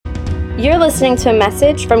You're listening to a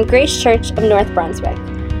message from Grace Church of North Brunswick,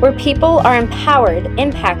 where people are empowered,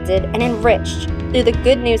 impacted, and enriched through the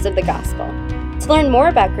good news of the gospel. To learn more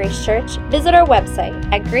about Grace Church, visit our website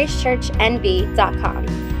at gracechurchnb.com.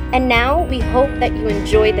 And now we hope that you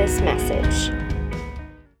enjoy this message.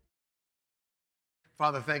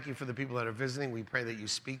 Father, thank you for the people that are visiting. We pray that you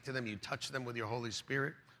speak to them, you touch them with your Holy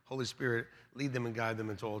Spirit. Holy Spirit, lead them and guide them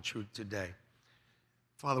into all truth today.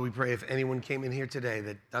 Father, we pray if anyone came in here today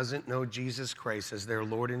that doesn't know Jesus Christ as their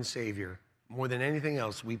Lord and Savior, more than anything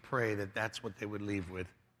else, we pray that that's what they would leave with,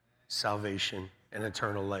 salvation and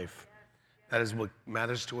eternal life. That is what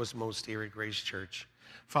matters to us most here at Grace Church.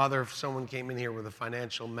 Father, if someone came in here with a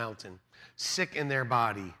financial mountain, sick in their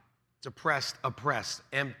body, depressed, oppressed,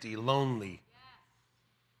 empty, lonely,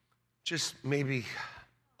 just maybe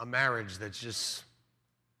a marriage that just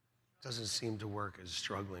doesn't seem to work, is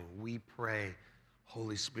struggling, we pray,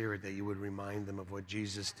 Holy Spirit, that you would remind them of what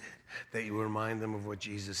Jesus did, that you would remind them of what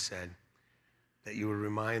Jesus said, that you would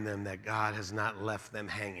remind them that God has not left them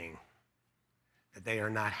hanging, that they are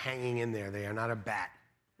not hanging in there, they are not a bat,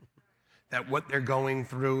 that what they're going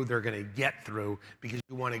through, they're going to get through because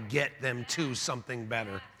you want to get them to something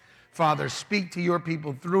better. Father, speak to your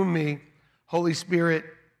people through me. Holy Spirit,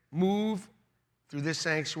 move through this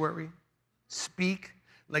sanctuary. Speak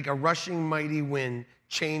like a rushing mighty wind.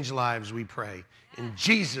 Change lives, we pray. In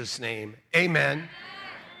Jesus' name, amen.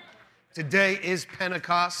 Today is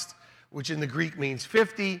Pentecost, which in the Greek means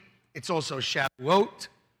 50. It's also Shavuot.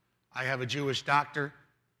 I have a Jewish doctor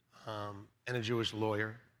and a Jewish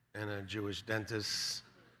lawyer and a Jewish dentist.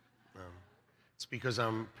 It's because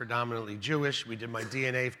I'm predominantly Jewish. We did my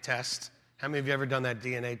DNA test. How many of you ever done that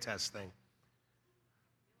DNA test thing?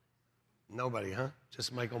 Nobody, huh?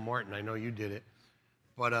 Just Michael Martin. I know you did it.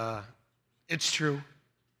 But it's true.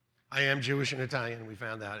 I am Jewish and Italian. We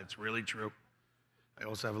found out it's really true. I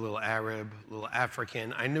also have a little Arab, a little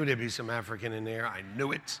African. I knew there'd be some African in there. I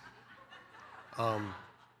knew it.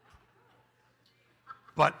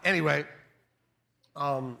 But anyway,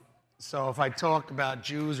 so if I talk about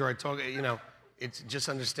Jews or I talk, it's just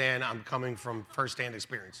understand I'm coming from firsthand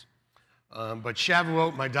experience. But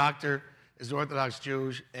Shavuot, my doctor is Orthodox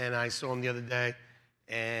Jewish, and I saw him the other day,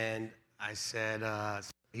 and I said,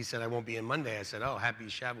 he said, I won't be in Monday. I said, oh, happy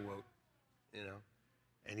Shavuot,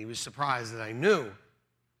 And he was surprised that I knew.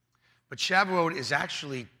 But Shavuot is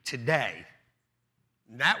actually today.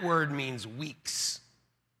 That word means weeks.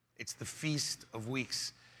 It's the Feast of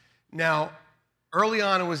Weeks. Now, early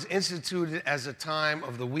on, it was instituted as a time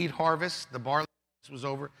of the wheat harvest. The barley harvest was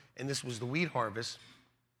over, and this was the wheat harvest.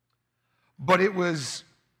 But it was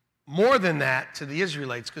more than that to the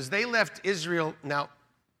Israelites, because they left Israel. Now,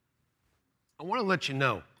 I want to let you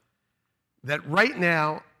know that right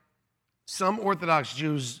now, some Orthodox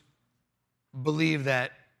Jews believe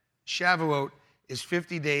that Shavuot is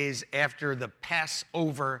 50 days after the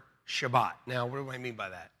Passover Shabbat. Now, what do I mean by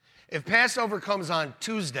that? If Passover comes on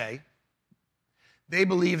Tuesday, they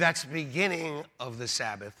believe that's the beginning of the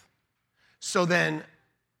Sabbath. So then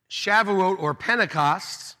Shavuot or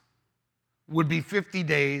Pentecost would be 50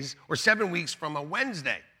 days or 7 weeks from a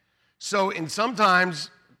Wednesday. So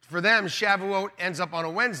sometimes for them, Shavuot ends up on a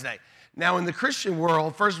Wednesday. Now, in the Christian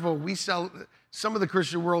world, first of all, some of the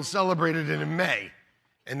Christian world celebrated it in May,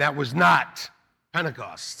 and that was not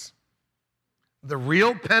Pentecost. The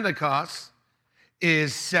real Pentecost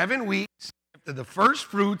is 7 weeks after the first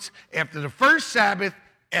fruits, after the first Sabbath,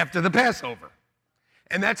 after the Passover.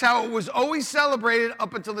 And that's how it was always celebrated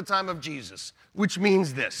up until the time of Jesus, which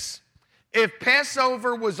means this. If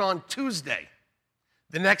Passover was on Tuesday,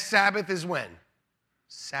 the next Sabbath is when?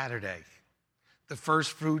 Saturday. The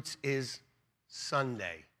first fruits is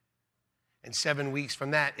Sunday. And 7 weeks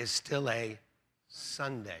from that is still a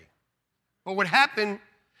Sunday. But what happened,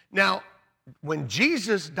 now, when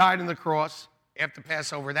Jesus died on the cross after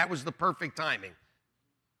Passover, that was the perfect timing.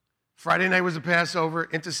 Friday night was the Passover,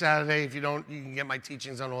 into Saturday. If you don't, you can get my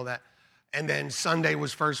teachings on all that. And then Sunday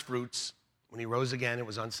was first fruits. When he rose again, it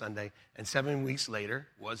was on Sunday. And 7 weeks later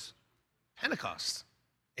was Pentecost.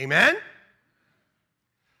 Amen?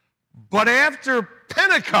 But after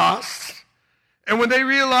Pentecost, and when they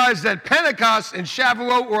realized that Pentecost and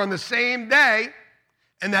Shavuot were on the same day,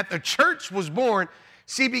 and that the church was born,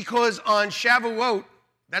 see, because on Shavuot,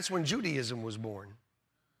 that's when Judaism was born.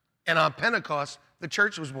 And on Pentecost, the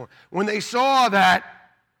church was born. When they saw that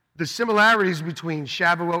the similarities between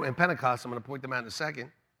Shavuot and Pentecost, I'm going to point them out in a second,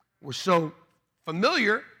 were so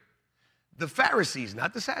familiar, the Pharisees,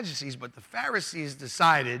 not the Sadducees, but the Pharisees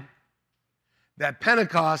decided that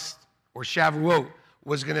Pentecost or Shavuot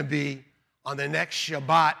was going to be on the next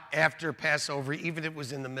Shabbat after Passover, even if it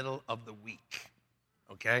was in the middle of the week.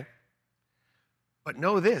 Okay? But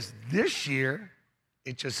know this year,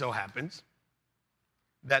 it just so happens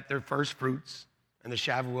that their first fruits and the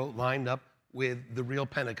Shavuot lined up with the real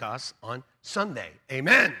Pentecost on Sunday.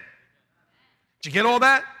 Amen. Did you get all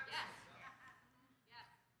that?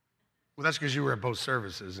 Well, that's because you were at both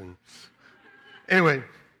services. And anyway,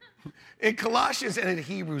 in Colossians and in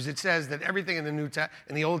Hebrews, it says that everything in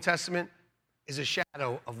the Old Testament is a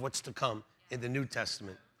shadow of what's to come in the New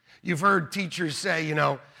Testament. You've heard teachers say,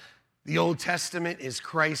 the Old Testament is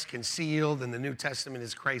Christ concealed and the New Testament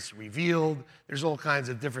is Christ revealed. There's all kinds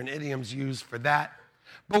of different idioms used for that.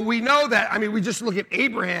 But we know that, we just look at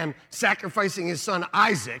Abraham sacrificing his son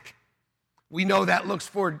Isaac. We know that looks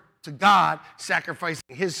forward to God sacrificing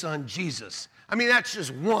his son Jesus. That's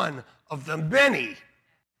just one of the many.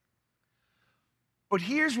 But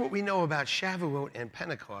here's what we know about Shavuot and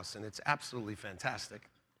Pentecost, and it's absolutely fantastic.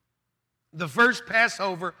 The first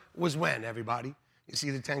Passover was when, everybody? You see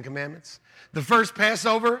the Ten Commandments? The first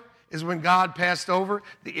Passover is when God passed over.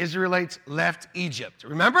 The Israelites left Egypt.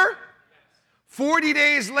 Remember? 40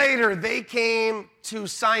 days later, they came to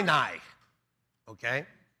Sinai. Okay?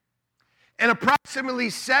 And approximately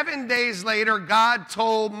 7 days later, God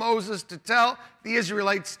told Moses to tell the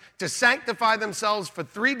Israelites to sanctify themselves for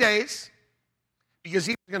 3 days because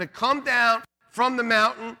he was going to come down from the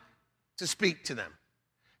mountain to speak to them.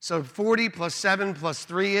 So 40 plus 7 plus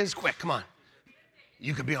 3 is, quick, come on.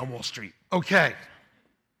 You could be on Wall Street. Okay.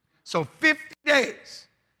 So 50 days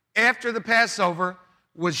after the Passover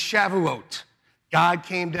was Shavuot. God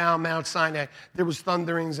came down Mount Sinai. There was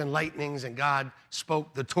thunderings and lightnings, and God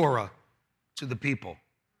spoke the Torah to the people.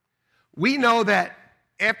 We know that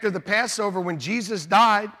after the Passover, when Jesus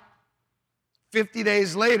died, 50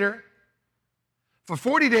 days later, for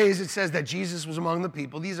 40 days it says that Jesus was among the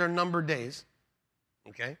people. These are numbered days,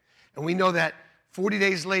 okay? And we know that 40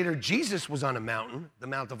 days later, Jesus was on a mountain, the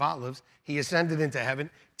Mount of Olives. He ascended into heaven.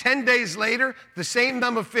 10 days later, the same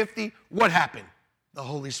number 50, what happened? The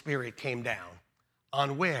Holy Spirit came down.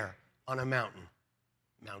 On where? On a mountain,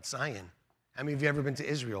 Mount Zion. How many of you ever been to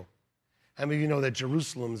Israel? How many of you know that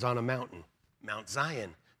Jerusalem's on a mountain? Mount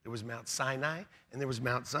Zion. There was Mount Sinai and there was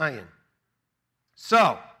Mount Zion.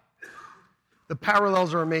 So, the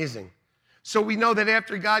parallels are amazing. So we know that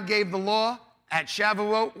after God gave the law at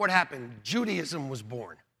Shavuot, what happened? Judaism was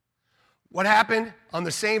born. What happened on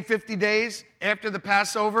the same 50 days after the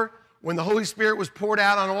Passover, when the Holy Spirit was poured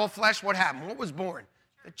out on all flesh, what happened? What was born?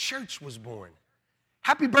 The church was born.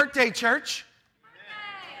 Happy birthday, church.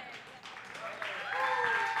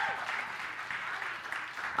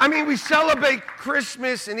 We celebrate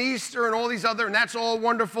Christmas and Easter and all these other, and that's all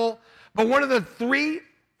wonderful. But one of the 3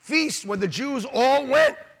 feasts where the Jews all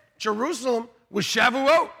went, Jerusalem, was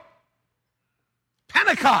Shavuot.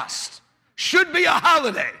 Pentecost should be a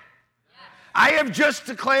holiday. I have just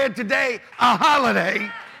declared today a holiday.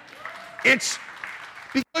 It's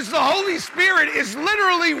because the Holy Spirit is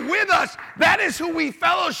literally with us. That is who we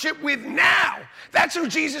fellowship with now. That's who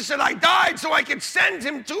Jesus said, I died so I could send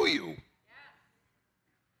him to you.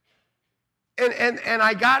 And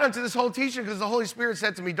I got into this whole teaching because the Holy Spirit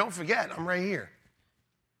said to me, don't forget, I'm right here.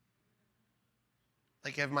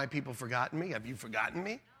 Like, have my people forgotten me? Have you forgotten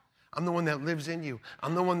me? I'm the one that lives in you.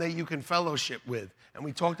 I'm the one that you can fellowship with. And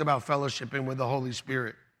we talked about fellowshipping with the Holy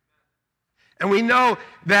Spirit. And we know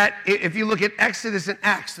that if you look at Exodus and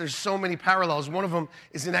Acts, there's so many parallels. One of them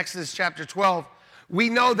is in Exodus chapter 12. We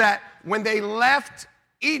know that when they left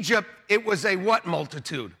Egypt, it was a what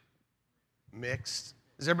multitude? Mixed.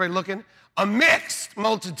 Is everybody looking? A mixed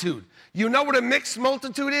multitude. You know what a mixed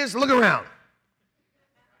multitude is? Look around.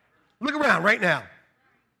 Look around right now.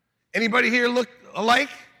 Anybody here look alike?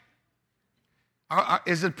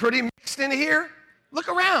 Is it pretty mixed in here? Look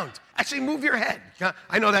around. Actually, move your head.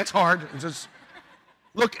 I know that's hard. Just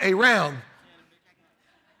look around.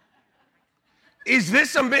 Is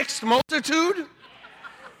this a mixed multitude?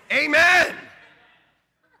 Amen.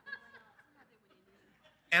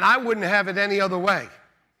 And I wouldn't have it any other way.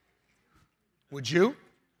 Would you?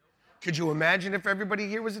 Could you imagine if everybody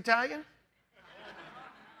here was Italian?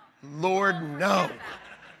 Lord, no.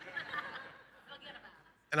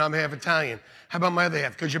 And I'm half Italian. How about my other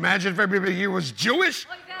half? Could you imagine if everybody here was Jewish?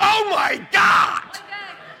 Oh my God!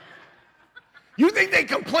 You think they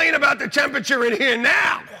complain about the temperature in here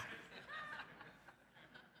now?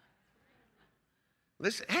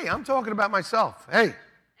 Listen, hey, I'm talking about myself. Hey.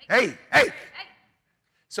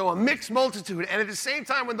 So a mixed multitude. And at the same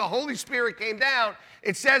time, when the Holy Spirit came down,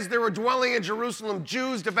 it says there were dwelling in Jerusalem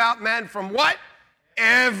Jews, devout men from what?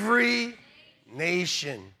 Every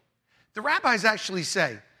nation. The rabbis actually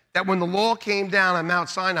say that when the law came down on Mount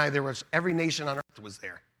Sinai, there was every nation on earth was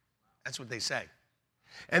there. That's what they say.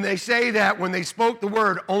 And they say that when they spoke the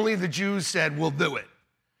word, only the Jews said, we'll do it.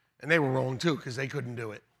 And they were wrong too, because they couldn't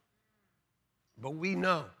do it. But we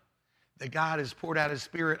know that God has poured out his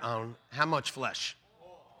Spirit on how much flesh?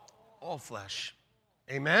 All flesh.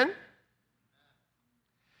 Amen?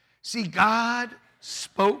 See, God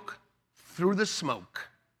spoke through the smoke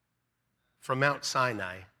from Mount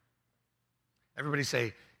Sinai. Everybody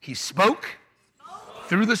say, he spoke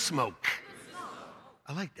through the smoke.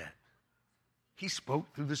 I like that. He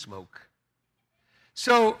spoke through the smoke.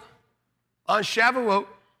 So on Shavuot,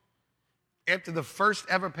 after the first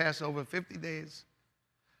ever Passover, 50 days,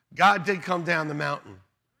 God did come down the mountain.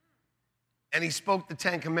 And he spoke the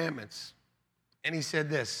 10 commandments. And he said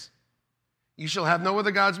this, you shall have no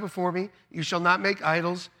other gods before me. You shall not make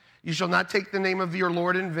idols. You shall not take the name of your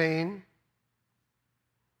Lord in vain.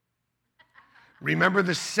 Remember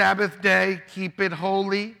the Sabbath day. Keep it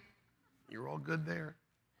holy. You're all good there.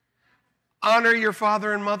 Honor your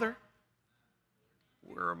father and mother.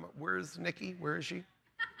 Where's Nikki? Where is she?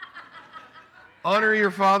 Honor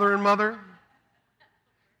your father and mother.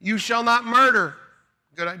 You shall not murder.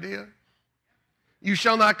 Good idea. You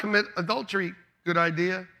shall not commit adultery. Good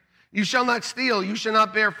idea. You shall not steal. You shall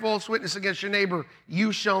not bear false witness against your neighbor.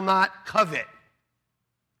 You shall not covet.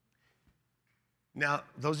 Now,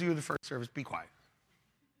 those of you in the first service, be quiet.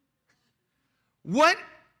 What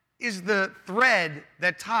is the thread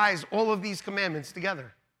that ties all of these commandments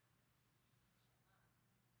together?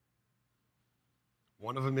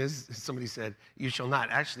 One of them is, somebody said, you shall not.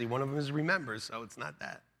 Actually, one of them is remember, so it's not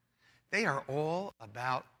that. They are all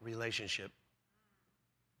about relationship.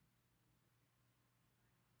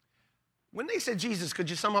 When they said, Jesus, could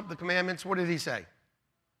you sum up the commandments? What did he say?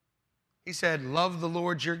 He said, love the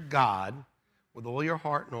Lord your God with all your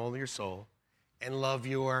heart and all your soul, and love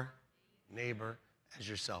your neighbor as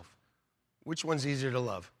yourself. Which one's easier to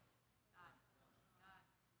love?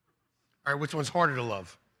 All right, which one's harder to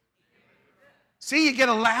love? See, you get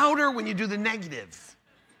a louder when you do the negative.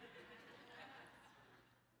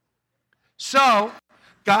 So,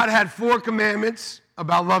 God had 4 commandments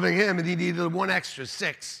about loving him, and he needed one extra,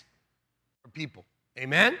 6 for people.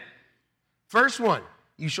 Amen? First one,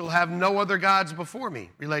 you shall have no other gods before me,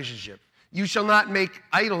 relationship. You shall not make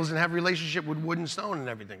idols and have relationship with wood and stone and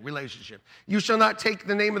everything, relationship. You shall not take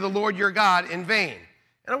the name of the Lord your God in vain.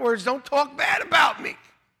 In other words, don't talk bad about me.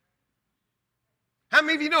 How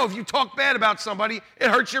many of you know if you talk bad about somebody, it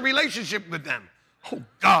hurts your relationship with them? Oh,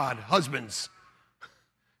 God, husbands.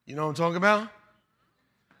 You know what I'm talking about?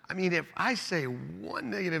 I mean, if I say one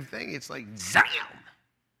negative thing, it's like, zam!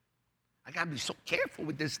 I got to be so careful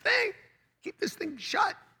with this thing. Keep this thing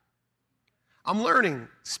shut. I'm learning,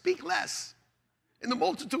 speak less. In the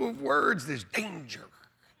multitude of words, there's danger.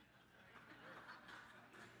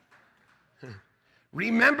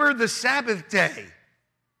 Remember the Sabbath day.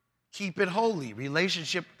 Keep it holy.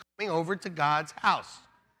 Relationship coming over to God's house.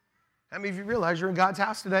 How many of you realize you're in God's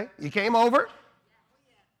house today? You came over?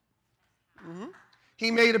 Mm-hmm.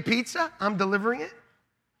 He made a pizza. I'm delivering it.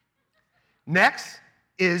 Next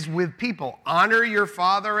is with people. Honor your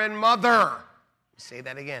father and mother. Say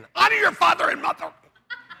that again. Honor your father and mother.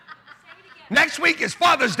 Next week is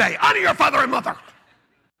Father's Day. Honor your father and mother.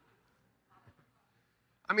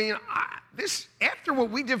 I mean, after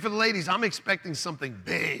what we did for the ladies, I'm expecting something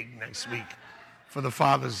big next week for the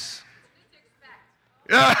fathers.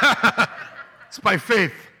 It's by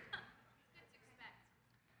faith.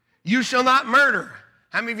 You shall not murder.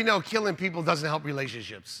 How many of you know killing people doesn't help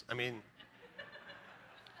relationships? I mean,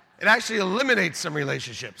 it actually eliminates some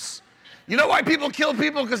relationships. You know why people kill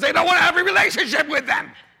people? Because they don't want to have a relationship with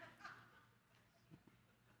them.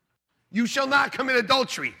 You shall not commit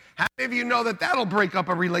adultery. How many of you know that that'll break up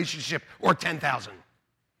a relationship or 10,000?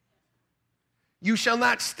 You shall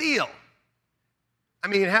not steal. I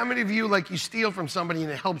mean, how many of you, like, you steal from somebody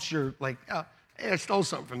and it helps your, like, hey, I stole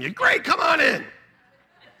something from you. Great, come on in.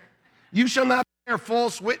 You shall not bear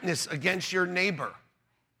false witness against your neighbor.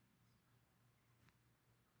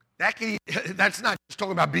 That's not just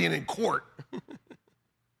talking about being in court.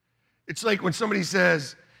 It's like when somebody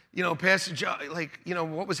says, you know, Pastor Joe, like, you know,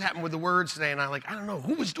 what was happening with the words today? And I'm like, I don't know,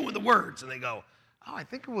 who was doing the words? And they go, oh, I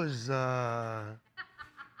think it was,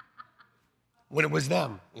 when it was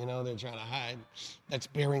them. You know, they're trying to hide. That's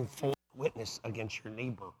bearing false witness against your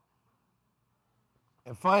neighbor.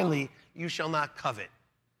 And finally, you shall not covet.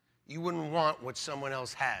 You wouldn't want what someone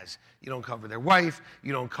else has. You don't cover their wife.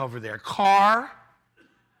 You don't cover their car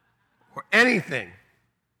or anything.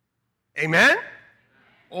 Amen?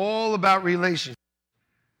 All about relationship.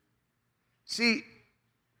 See,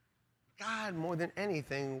 God, more than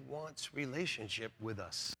anything, wants relationship with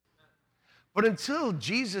us. But until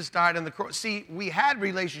Jesus died on the cross, see, we had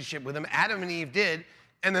relationship with him. Adam and Eve did,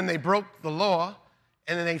 and then they broke the law,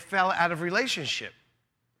 and then they fell out of relationship.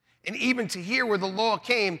 And even to here where the law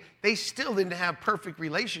came, they still didn't have perfect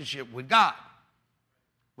relationship with God.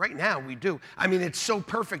 Right now, we do. I mean, it's so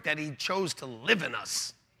perfect that he chose to live in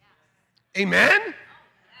us. Amen?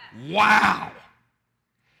 Wow.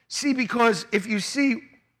 See, because if you see,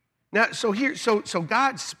 now, so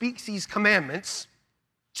God speaks these commandments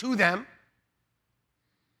to them.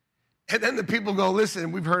 And then the people go,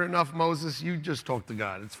 listen, we've heard enough, Moses. You just talk to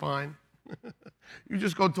God. It's fine. You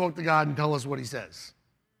just go talk to God and tell us what he says,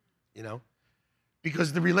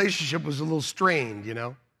 because the relationship was a little strained,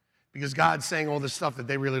 because God's saying all this stuff that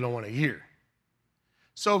they really don't want to hear.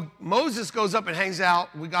 So Moses goes up and hangs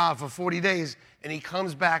out with God for 40 days, and he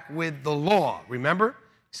comes back with the law. Remember?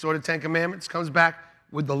 He saw the 10 Commandments, comes back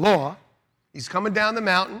with the law. He's coming down the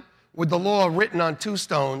mountain with the law written on 2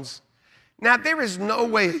 stones. Now, there is no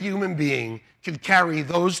way a human being could carry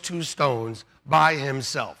those 2 stones by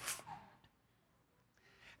himself.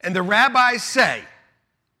 And the rabbis say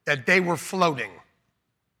that they were floating.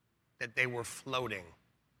 That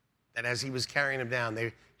as he was carrying them down,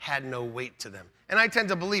 they had no weight to them. And I tend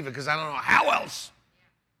to believe it because I don't know how else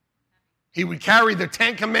he would carry the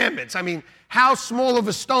 10 Commandments. I mean, how small of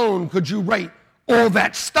a stone could you write all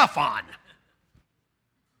that stuff on?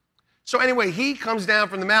 So anyway, he comes down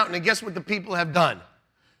from the mountain, and guess what the people have done?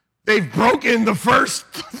 They've broken the first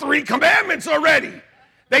 3 commandments already.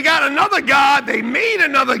 They got another God. They made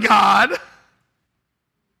another God.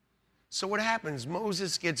 So what happens?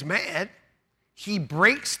 Moses gets mad. He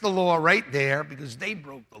breaks the law right there because they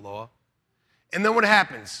broke the law. And then what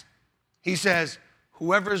happens? He says,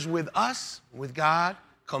 whoever's with us, with God,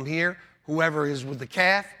 come here. Whoever is with the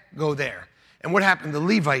calf, go there. And what happened? The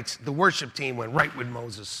Levites, the worship team, went right with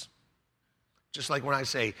Moses. Just like when I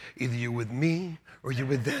say, either you're with me or you're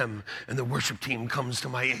with them, and the worship team comes to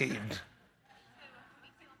my aid.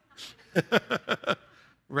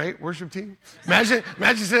 Right, worship team? Imagine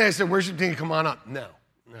today I said, worship team, come on up. No,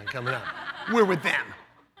 not coming up. We're with them.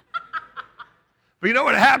 But you know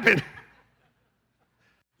what happened?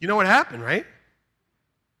 You know what happened, right?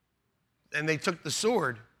 And they took the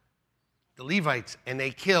sword, the Levites, and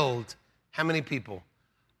they killed how many people?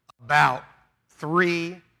 About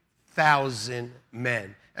 3,000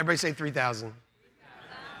 men. Everybody say 3,000.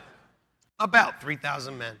 About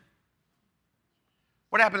 3,000 men.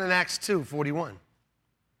 What happened in Acts 2:41?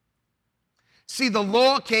 See, the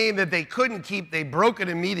law came that they couldn't keep. They broke it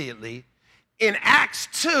immediately. In Acts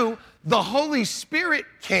 2, the Holy Spirit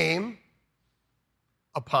came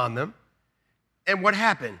upon them. And what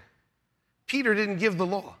happened? Peter didn't give the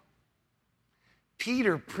law.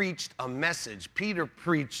 Peter preached a message. Peter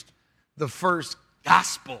preached the first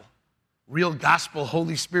gospel, real gospel,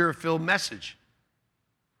 Holy Spirit-filled message.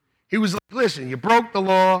 He was like, listen, you broke the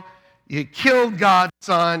law, you killed God's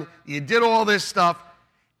son, you did all this stuff,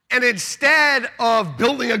 and instead of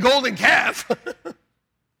building a golden calf,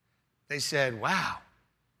 they said, wow,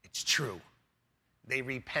 it's true. They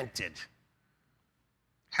repented.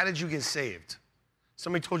 How did you get saved?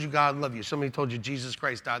 Somebody told you God loved you. Somebody told you Jesus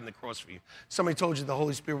Christ died on the cross for you. Somebody told you the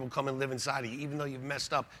Holy Spirit will come and live inside of you, even though you've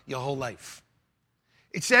messed up your whole life.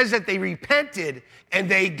 It says that they repented and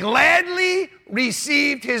they gladly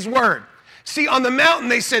received his word. See, on the mountain,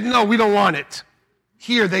 they said, no, we don't want it.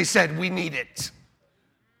 Here, they said, we need it.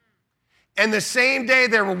 And the same day,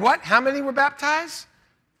 there were what? How many were baptized?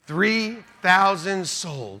 3,000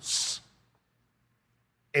 souls.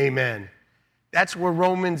 Amen. That's where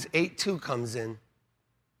Romans 8:2 comes in.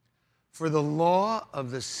 For the law of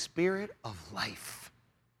the Spirit of life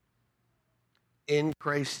in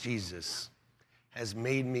Christ Jesus has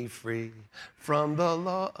made me free from the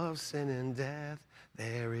law of sin and death.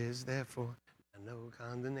 There is therefore no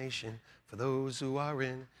condemnation for those who are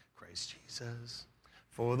in Christ Jesus.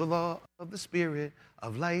 For the law of the Spirit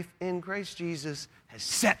of life in Christ Jesus has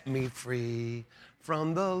set me free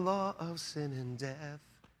from the law of sin and death.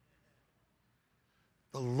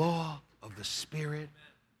 The law of the Spirit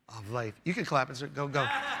of life. You can clap and say, go, go.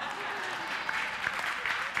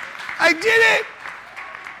 I did it!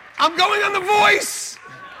 I'm going on The Voice!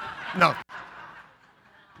 No,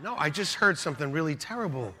 I just heard something really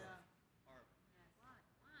terrible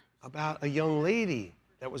about a young lady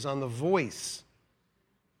that was on The Voice.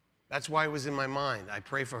 That's why it was in my mind. I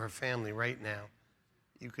pray for her family right now.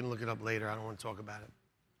 You can look it up later. I don't want to talk about it.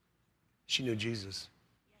 She knew Jesus.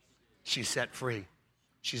 She's set free.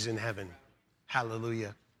 She's in heaven.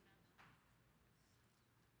 Hallelujah.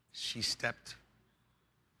 She stepped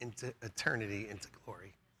into eternity, into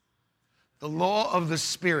glory. The law of the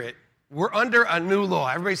Spirit We're under a new law.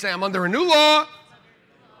 Everybody say, I'm under a new law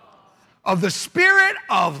of the Spirit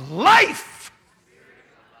of life.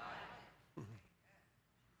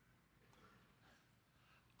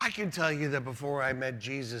 I can tell you that before I met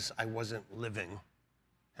Jesus, I wasn't living.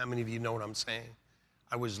 How many of you know what I'm saying?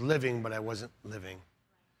 I was living, but I wasn't living.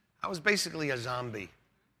 I was basically a zombie.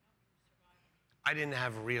 I didn't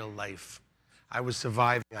have real life. I was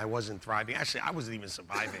surviving. I wasn't thriving. Actually, I wasn't even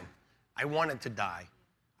surviving. I wanted to die.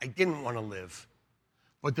 I didn't want to live.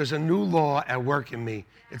 But there's a new law at work in me.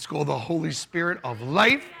 It's called the Holy Spirit of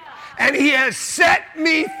life. And he has set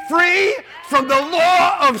me free from the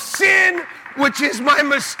law of sin, which is my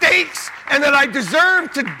mistakes, and that I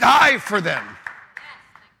deserve to die for them.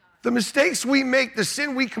 The mistakes we make, the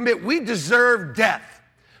sin we commit, we deserve death.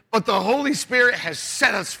 But the Holy Spirit has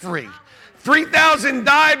set us free. 3,000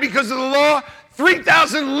 died because of the law.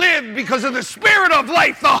 3,000 lived because of the Spirit of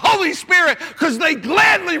life, the Holy Spirit, because they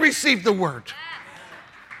gladly received the word.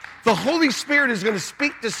 The Holy Spirit is going to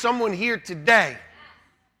speak to someone here today.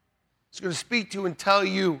 He's going to speak to you and tell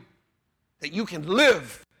you that you can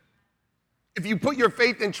live if you put your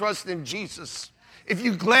faith and trust in Jesus. If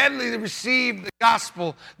you gladly receive the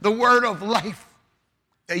gospel, the word of life,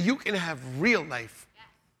 that you can have real life.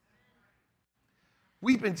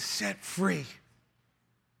 We've been set free.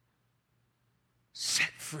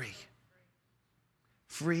 Set free.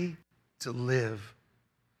 Free to live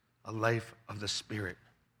a life of the Spirit.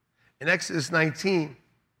 In Exodus 19,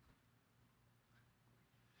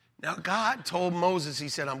 now God told Moses, he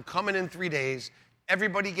said, I'm coming in 3 days.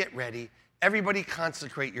 Everybody get ready. Everybody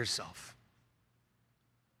consecrate yourself.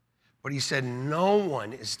 But he said, no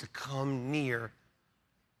one is to come near.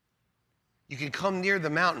 You can come near the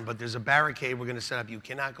mountain, but there's a barricade we're going to set up. You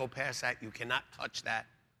cannot go past that. You cannot touch that,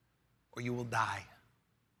 or you will die.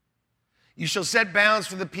 You shall set bounds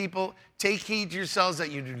for the people. Take heed to yourselves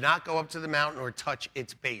that you do not go up to the mountain or touch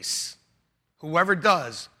its base. Whoever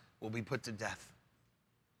does will be put to death.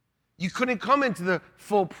 You couldn't come into the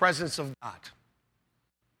full presence of God.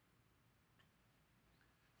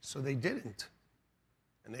 So they didn't.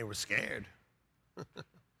 And they were scared.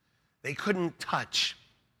 They couldn't touch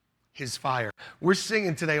his fire. We're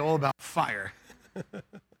singing today all about fire.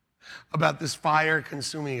 About this fire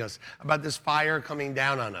consuming us. About this fire coming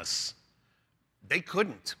down on us. They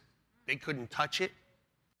couldn't. They couldn't touch it.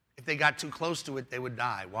 If they got too close to it, they would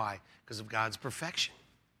die. Why? Because of God's perfection.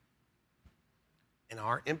 And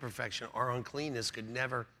our imperfection, our uncleanness could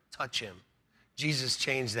never touch him. Jesus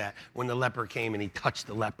changed that when the leper came and he touched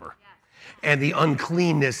the leper. Yes. And the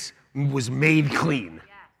uncleanness was made clean. Yes.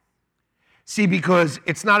 See, because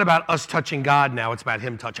it's not about us touching God now, it's about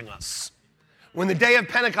him touching us. When the day of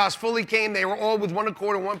Pentecost fully came, they were all with one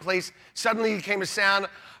accord in one place. Suddenly there came a sound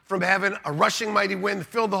from heaven, a rushing mighty wind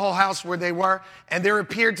filled the whole house where they were, and there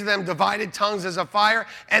appeared to them divided tongues as a fire,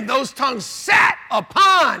 and those tongues sat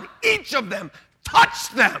upon each of them,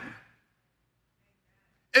 touched them.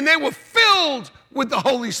 And they were filled with the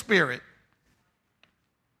Holy Spirit.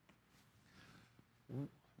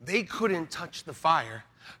 They couldn't touch the fire,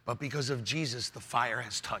 but because of Jesus, the fire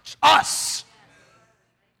has touched us.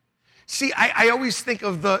 See, I always think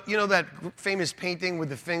of that famous painting with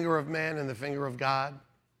the finger of man and the finger of God.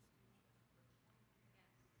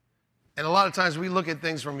 And a lot of times we look at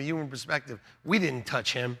things from a human perspective. We didn't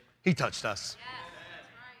touch him. He touched us.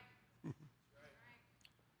 Yes.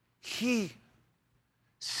 He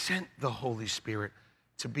sent the Holy Spirit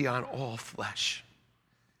to be on all flesh.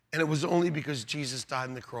 And it was only because Jesus died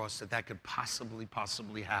on the cross that could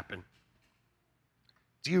possibly happen.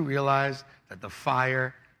 Do you realize that the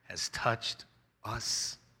fire has touched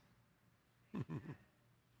us?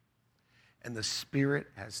 And the Spirit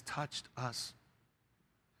has touched us.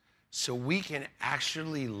 So we can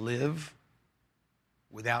actually live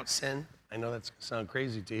without sin. I know that's going to sound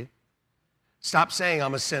crazy to you. Stop saying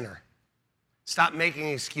I'm a sinner. Stop making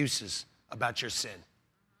excuses about your sin.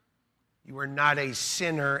 You are not a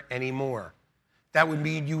sinner anymore. That would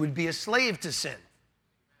mean you would be a slave to sin.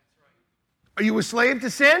 Are you a slave to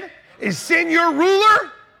sin? Is sin your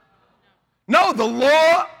ruler? No, the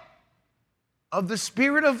law of the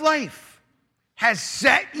Spirit of life has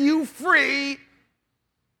set you free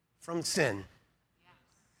from sin.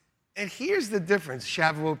 And here's the difference,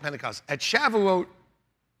 Shavuot, Pentecost. At Shavuot,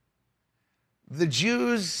 the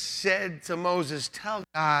Jews said to Moses, tell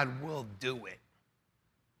God we'll do it.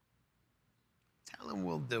 Tell him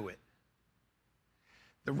we'll do it.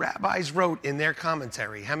 The rabbis wrote in their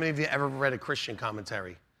commentary, how many of you ever read a Christian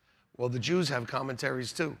commentary? Well, the Jews have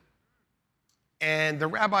commentaries too. And the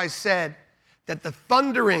rabbis said that the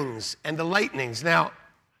thunderings and the lightnings, now,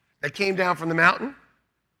 that came down from the mountain,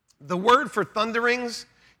 the word for thunderings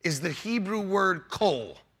is the Hebrew word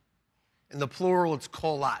kol. In the plural, it's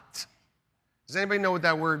kolat. Does anybody know what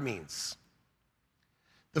that word means?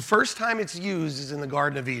 The first time it's used is in the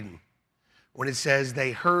Garden of Eden, when it says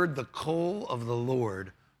they heard the call of the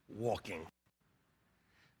Lord walking.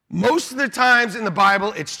 Most of the times in the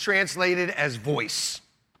Bible, it's translated as voice.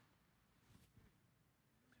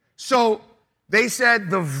 So they said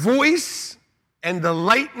the voice and the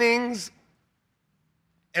lightnings,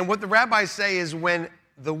 and what the rabbis say is when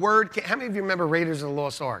the word came, how many of you remember Raiders of the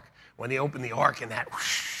Lost Ark? When they opened the ark and that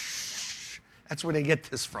whoosh, that's where they get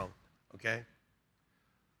this from, okay?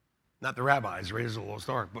 Not the rabbis, Raiders of the Lost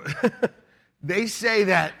Ark, but they say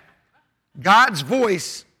that God's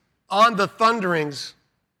voice on the thunderings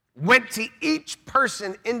went to each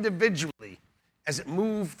person individually as it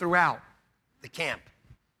moved throughout the camp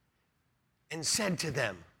and said to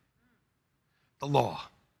them, the law.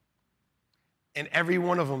 And every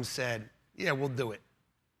one of them said, yeah, we'll do it.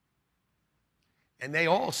 And they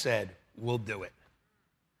all said, we'll do it.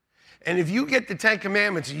 And if you get the 10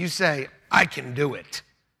 Commandments and you say, I can do it,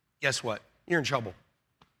 guess what? You're in trouble.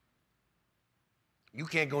 You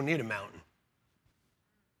can't go near the mountain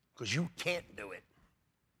because you can't do it.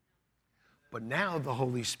 But now the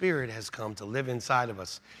Holy Spirit has come to live inside of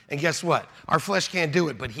us. And guess what? Our flesh can't do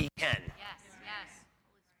it, but he can.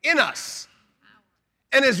 Yes. In us.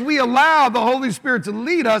 And as we allow the Holy Spirit to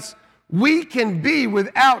lead us, we can be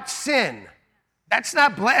without sin. That's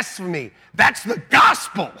not blasphemy. That's the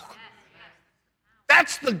gospel.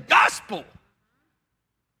 That's the gospel.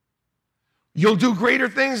 You'll do greater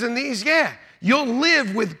things than these? Yeah. You'll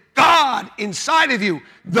live with God inside of you.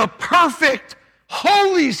 The perfect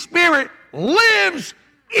Holy Spirit lives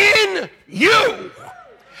in you.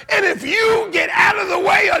 And if you get out of the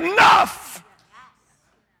way enough,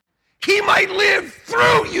 he might live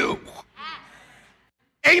through you.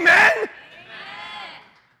 Amen?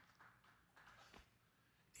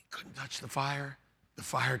 He couldn't touch the fire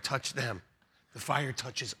touched them. The fire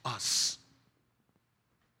touches us.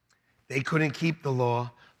 They couldn't keep the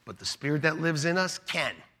law, but the Spirit that lives in us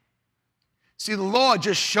can. See, the law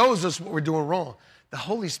just shows us what we're doing wrong. The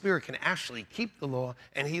Holy Spirit can actually keep the law,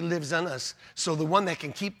 and he lives in us. So the one that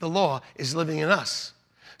can keep the law is living in us.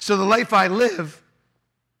 So the life I live,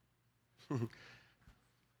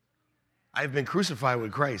 I've been crucified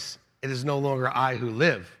with Christ. It is no longer I who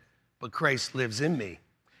live, but Christ lives in me.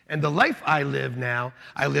 And the life I live now,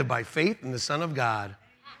 I live by faith in the Son of God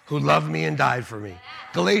who loved me and died for me.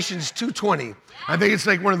 Galatians 2:20. I think it's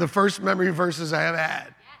like one of the first memory verses I have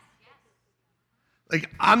had. Like,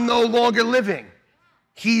 I'm no longer living.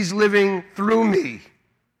 He's living through me.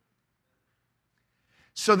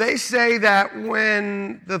 So they say that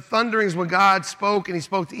when the thunderings, when God spoke and he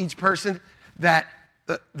spoke to each person, that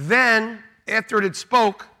then, after it had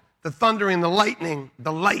spoke, the thundering, the lightning,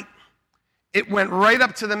 the light, it went right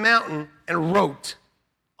up to the mountain and wrote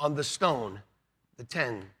on the stone the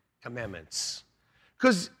 10 Commandments.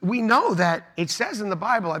 Because we know that it says in the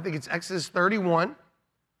Bible, I think it's Exodus 31,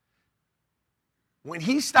 when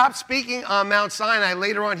he stopped speaking on Mount Sinai,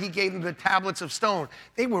 later on he gave them the tablets of stone.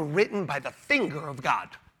 They were written by the finger of God.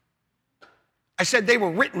 I said they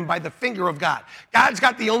were written by the finger of God. God's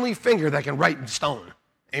got the only finger that can write in stone.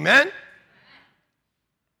 Amen?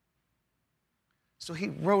 So he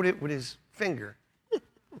wrote it with his finger.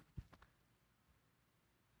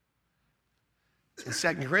 In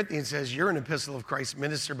 2 Corinthians says, you're an epistle of Christ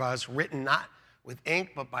ministered by us, written not with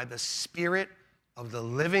ink, but by the Spirit of the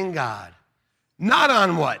living God. Not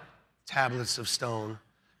on what? Tablets of stone,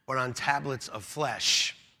 but on tablets of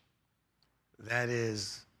flesh. That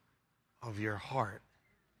is, of your heart.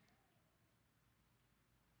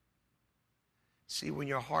 See, when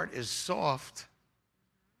your heart is soft,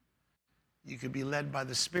 you could be led by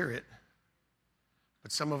the Spirit,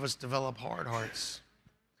 but some of us develop hard hearts.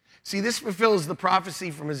 See, this fulfills the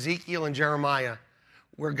prophecy from Ezekiel and Jeremiah,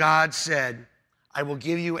 where God said, I will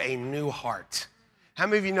give you a new heart. How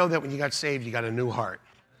many of you know that when you got saved, you got a new heart?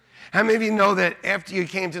 How many of you know that after you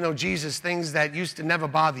came to know Jesus, things that used to never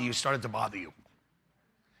bother you started to bother you?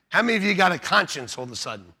 How many of you got a conscience all of a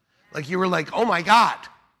sudden? Like you were like, oh my God,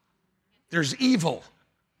 there's evil.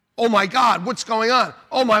 Oh my God, what's going on?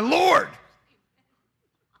 Oh my Lord.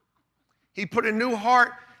 He put a new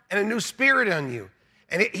heart and a new spirit on you.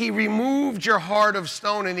 And he removed your heart of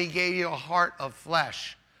stone and he gave you a heart of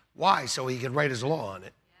flesh. Why? So he could write his law on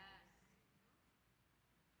it.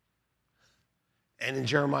 And in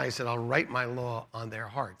Jeremiah he said, I'll write my law on their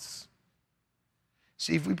hearts.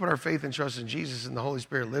 See, if we put our faith and trust in Jesus and the Holy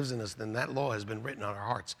Spirit lives in us, then that law has been written on our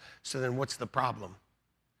hearts. So then what's the problem?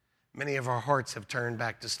 Many of our hearts have turned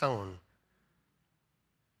back to stone.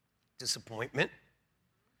 Disappointment,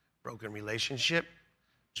 broken relationship,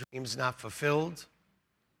 dreams not fulfilled,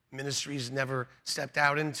 ministries never stepped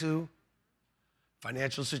out into,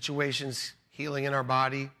 financial situations, healing in our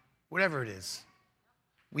body, whatever it is.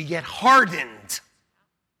 We get hardened,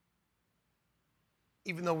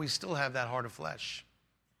 even though we still have that heart of flesh.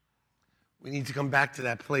 We need to come back to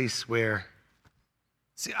that place where,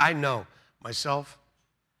 see, I know myself,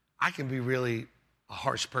 I can be really a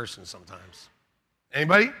harsh person sometimes.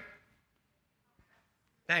 Anybody?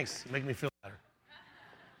 Thanks, you make me feel better.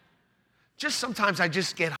 Just sometimes I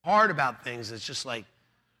just get hard about things. It's just like,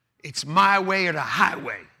 it's my way or the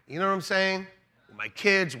highway. You know what I'm saying? With my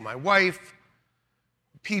kids, with my wife,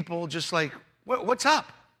 people, just like, what's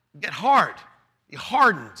up? Get hard. You're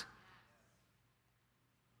hardened.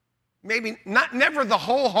 Maybe never the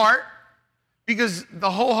whole heart, because the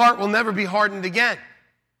whole heart will never be hardened again.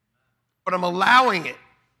 But I'm allowing it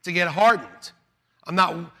to get hardened. I'm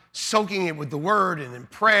not soaking it with the word and in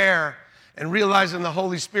prayer and realizing the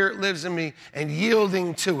Holy Spirit lives in me and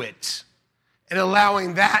yielding to it and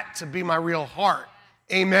allowing that to be my real heart.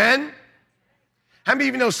 Amen? How many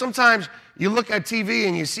of you know sometimes you look at TV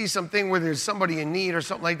and you see something where there's somebody in need or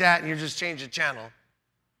something like that and you just change the channel?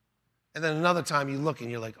 And then another time you look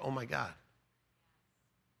and you're like, oh my God,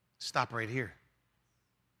 stop right here.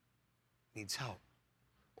 Needs help.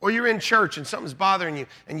 Or you're in church and something's bothering you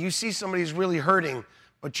and you see somebody's really hurting,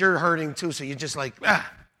 but you're hurting too, so you're just like,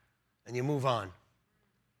 and you move on.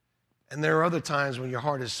 And there are other times when your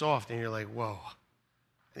heart is soft and you're like, whoa,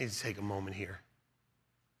 I need to take a moment here.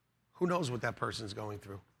 Who knows what that person's going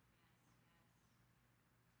through?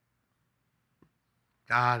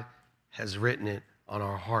 God has written it on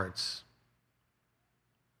our hearts.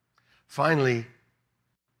 Finally,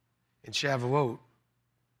 in Shavuot,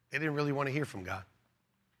 they didn't really want to hear from God.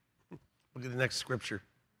 Look at the next scripture.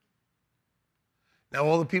 Now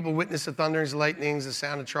all the people witnessed the thunderings, lightnings, the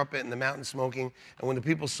sound of trumpet, and the mountain smoking. And when the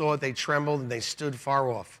people saw it, they trembled and they stood far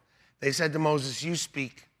off. They said to Moses, you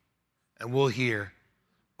speak and we'll hear,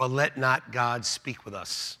 but let not God speak with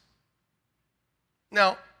us.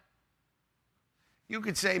 Now, you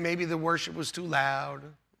could say maybe the worship was too loud,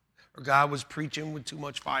 or God was preaching with too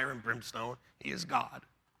much fire and brimstone. He is God.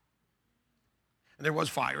 And there was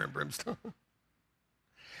fire and brimstone.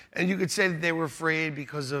 And you could say that they were afraid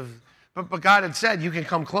because of, but God had said, you can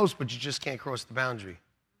come close, but you just can't cross the boundary.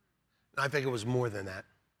 And I think it was more than that.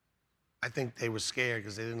 I think they were scared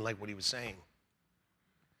because they didn't like what he was saying.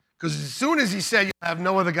 Because as soon as he said, you have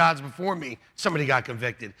no other gods before me, somebody got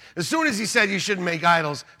convicted. As soon as he said, you shouldn't make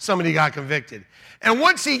idols, somebody got convicted. And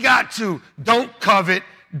once he got to, don't covet,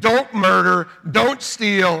 don't murder, don't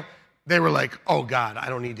steal, they were like, oh God, I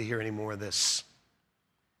don't need to hear any more of this.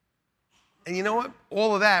 And you know what?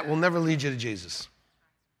 All of that will never lead you to Jesus.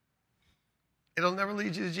 It'll never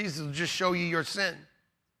lead you to Jesus. It'll just show you your sin.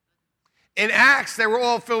 In Acts, they were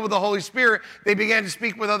all filled with the Holy Spirit. They began to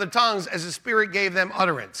speak with other tongues as the Spirit gave them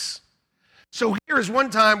utterance. So here is one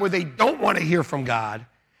time where they don't want to hear from God.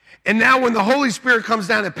 And now when the Holy Spirit comes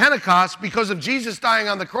down at Pentecost, because of Jesus dying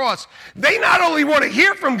on the cross, they not only want to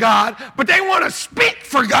hear from God, but they want to speak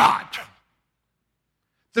for God.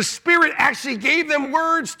 The Spirit actually gave them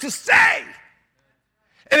words to say.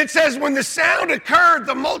 And it says when the sound occurred,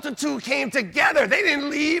 the multitude came together. They didn't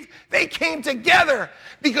leave. They came together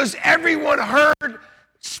because everyone heard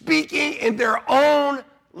speaking in their own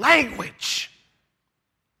language.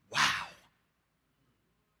 Wow.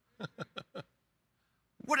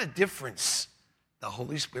 What a difference the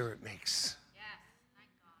Holy Spirit makes. Yes, thank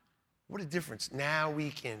God. What a difference. Now we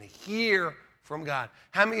can hear from God.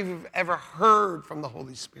 How many of you have ever heard from the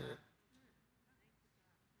Holy Spirit?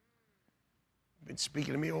 Been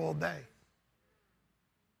speaking to me all day.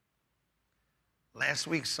 Last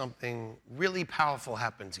week, something really powerful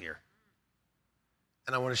happened here.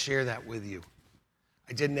 And I want to share that with you.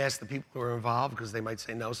 I didn't ask the people who were involved because they might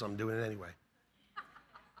say no, so I'm doing it anyway.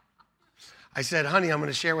 I said, honey, I'm going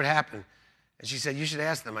to share what happened. And she said, you should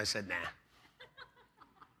ask them. I said, nah.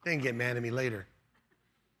 They can get mad at me later.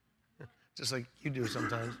 Just like you do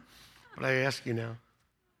sometimes. But I ask you now.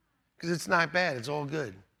 Because it's not bad. It's all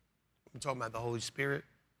good. I'm talking about the Holy Spirit,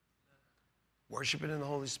 worshiping in the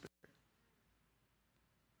Holy Spirit.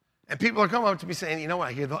 And people are coming up to me saying, you know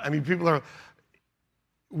what, people are,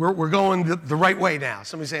 we're going the right way now.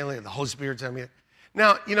 Somebody's saying, the Holy Spirit telling me.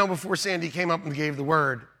 Now, before Sandy came up and gave the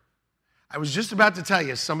word, I was just about to tell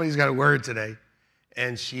you, somebody's got a word today,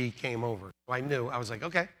 and she came over. So I knew. I was like,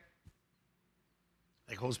 okay.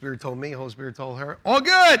 Like Holy Spirit told me, Holy Spirit told her, all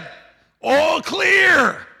good, all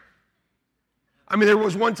clear. There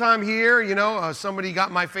was one time here, somebody got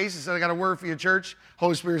in my face and said, I got a word for your church.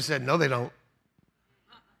 Holy Spirit said, no, they don't.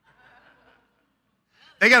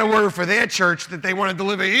 They got a word for their church that they want to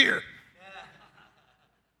deliver here.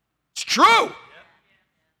 It's true.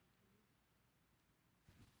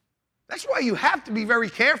 That's why you have to be very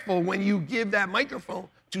careful when you give that microphone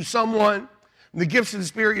to someone. The gifts of the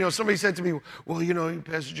Spirit, somebody said to me, well,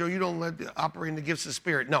 Pastor Joe, you don't operate in the gifts of the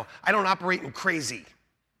Spirit. No, I don't operate in crazy.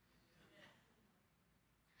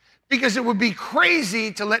 Because it would be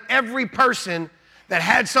crazy to let every person that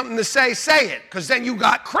had something to say it, because then you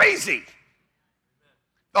got crazy.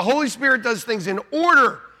 The Holy Spirit does things in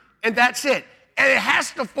order, and that's it. And it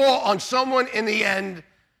has to fall on someone in the end.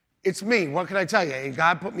 It's me. What can I tell you? And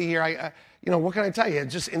God put me here. What can I tell you?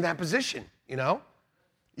 Just in that position,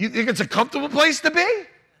 You think it's a comfortable place to be?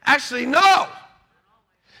 Actually, no.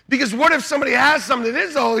 Because what if somebody has something that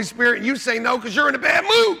is the Holy Spirit and you say no because you're in a bad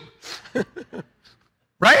mood?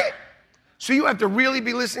 Right? So you have to really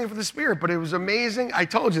be listening for the Spirit. But it was amazing. I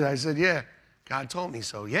told you that. I said, yeah, God told me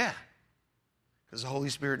so. Yeah. Because the Holy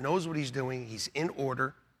Spirit knows what he's doing. He's in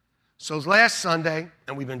order. So it was last Sunday,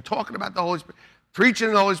 and we've been talking about the Holy Spirit,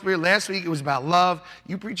 preaching the Holy Spirit. Last week it was about love.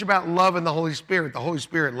 You preach about love and the Holy Spirit. The Holy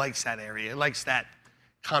Spirit likes that area. It likes that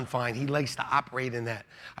confine. He likes to operate in that.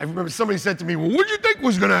 I remember somebody said to me, well, what did you think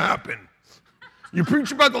was going to happen? You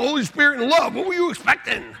preach about the Holy Spirit and love. What were you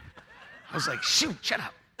expecting? I was like, shoot, shut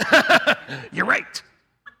up. You're right.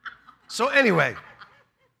 So anyway,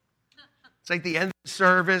 it's like the end of the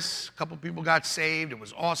service. A couple people got saved. It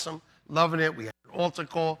was awesome. Loving it. We had an altar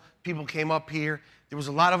call. People came up here. There was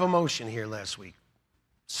a lot of emotion here last week.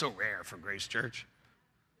 So rare for Grace Church.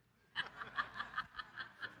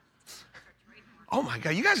 Oh my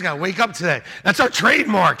God, you guys got to wake up today. That's our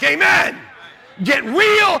trademark. Amen. Get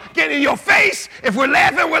real, get in your face. If we're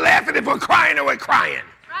laughing, we're laughing. If we're crying, we're crying.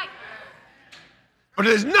 Right. But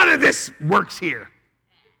there's none of this works here.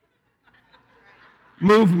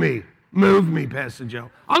 Move me, Pastor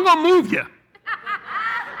Joe. I'm going to move you.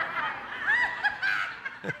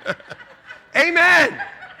 Amen.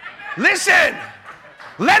 Listen,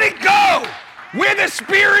 let it go. Where the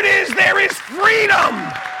Spirit is, there is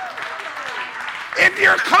freedom. If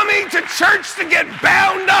you're coming to church to get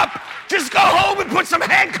bound up, just go home and put some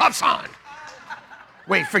handcuffs on.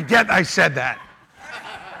 Wait, forget I said that.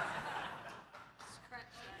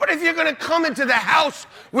 But if you're going to come into the house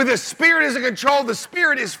where the Spirit is in control, the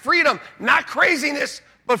Spirit is freedom, not craziness,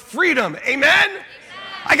 but freedom. Amen?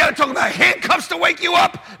 I got to talk about handcuffs to wake you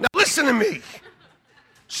up. Now listen to me.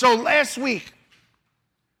 So last week,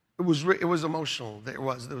 it was emotional. There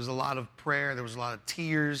was a lot of prayer. There was a lot of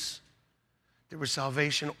tears. There was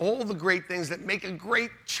salvation. All the great things that make a great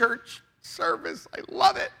church service. I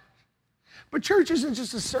love it. But church isn't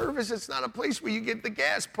just a service. It's not a place where you get the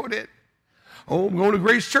gas put in. Oh, I'm going to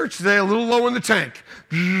Grace Church today, a little low in the tank.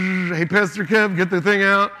 Hey, Pastor Kev, get the thing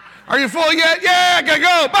out. Are you full yet? Yeah, I gotta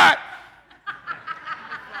go. Bye.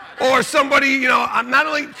 Or somebody, I'm not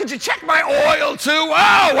only, could you check my oil too?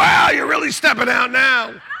 Oh, wow, you're really stepping out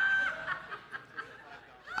now.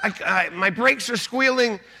 My brakes are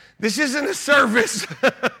squealing. This isn't a service.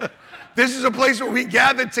 This is a place where we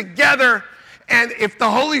gather together. And if the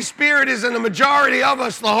Holy Spirit is in the majority of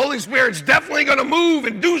us, the Holy Spirit's definitely going to move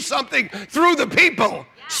and do something through the people.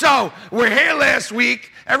 So we're here last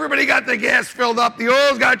week. Everybody got their gas filled up. The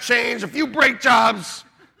oils got changed. A few brake jobs.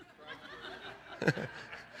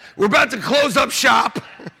 We're about to close up shop.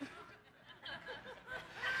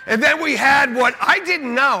 And then we had what I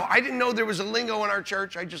didn't know. I didn't know there was a lingo in our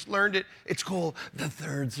church. I just learned it. It's called the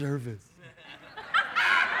third service.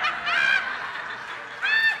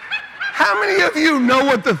 How many of you know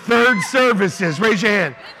what the third service is? Raise your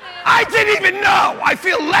hand. I didn't even know. I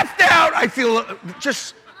feel left out. I feel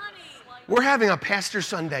just, we're having a pastor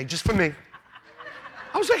Sunday just for me.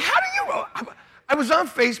 I was like, how do you, I was on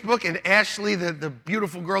Facebook and Ashley, the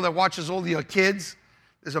beautiful girl that watches all the kids,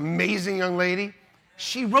 this amazing young lady,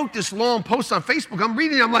 she wrote this long post on Facebook. I'm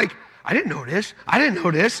reading it. I'm like, I didn't know this.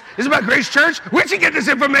 This is about Grace Church. Where'd she get this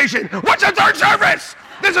information? What's a third service?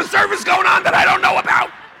 There's a service going on that I don't know about.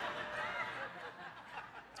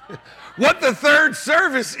 What the third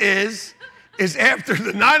service is after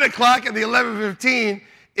the 9 o'clock and the 11:15,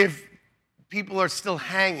 if people are still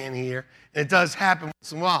hanging here, and it does happen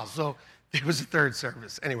once in a while. So there was a third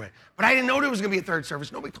service. Anyway, but I didn't know there was going to be a third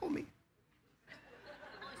service. Nobody told me.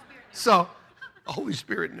 So the Holy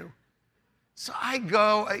Spirit knew. So I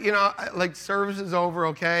go, like service is over,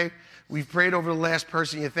 okay? We've prayed over the last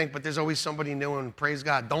person you think, but there's always somebody new, and praise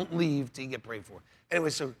God. Don't leave till you get prayed for. Anyway,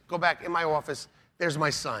 so go back in my office. There's my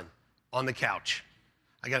son on the couch.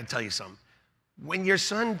 I got to tell you something. When your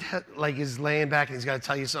son is laying back and he's got to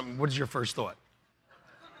tell you something, what is your first thought?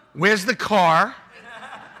 Where's the car?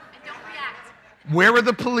 And don't react. Where are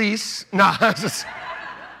the police? No,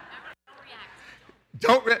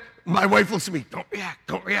 My wife looks at me, don't react,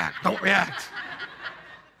 don't react, don't react.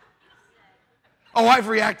 Oh, I've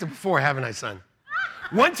reacted before, haven't I, son?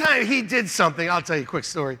 One time he did something, I'll tell you a quick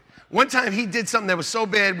story. One time he did something that was so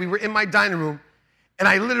bad, we were in my dining room, and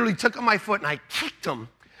I literally took on my foot and I kicked him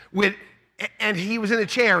and he was in a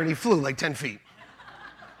chair and he flew like 10 feet.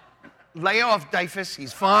 Lay off, Dyfus,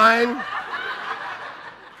 he's fine.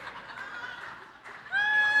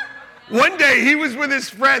 One day he was with his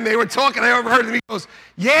friend, they were talking, I overheard him, he goes,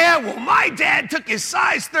 yeah, well my dad took his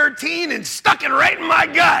size 13 and stuck it right in my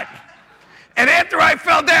gut. And after I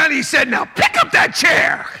fell down, he said, now pick up that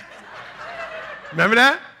chair. Remember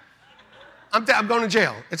that? I'm going to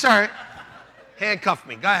jail. It's all right. Handcuff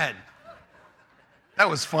me. Go ahead. That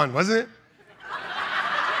was fun, wasn't it?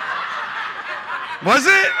 Was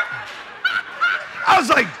it? I was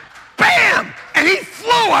like, bam! And he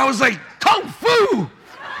flew. I was like, kung fu.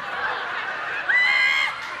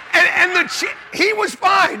 And he was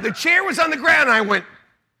fine. The chair was on the ground. And I went,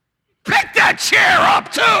 pick that chair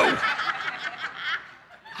up, too.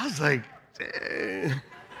 I was like, dang.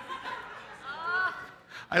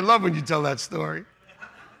 I love when you tell that story.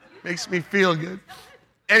 Makes me feel good.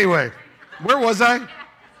 Anyway, where was I?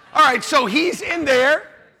 All right, so he's in there.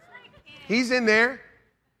 He's in there.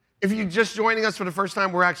 If you're just joining us for the first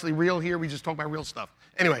time, we're actually real here. We just talk about real stuff.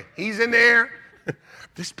 Anyway, he's in there.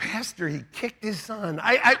 This pastor, he kicked his son.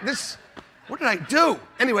 What did I do?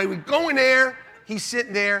 Anyway, we go in there. He's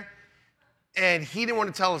sitting there. And he didn't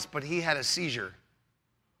want to tell us, but he had a seizure.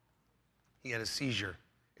 He had a seizure.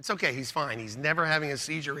 It's okay, he's fine. He's never having a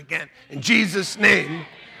seizure again. In Jesus' name.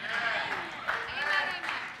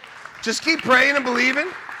 Just keep praying and believing.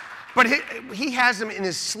 But he has them in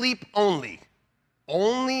his sleep only.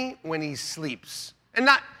 Only when he sleeps. And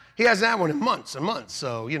he hasn't had one in months and months,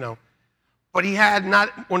 so, you know. But he had not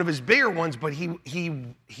one of his bigger ones, but he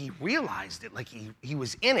realized it, like he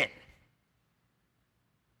was in it.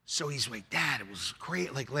 So he's like, Dad, it was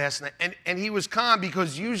great, like last night. And he was calm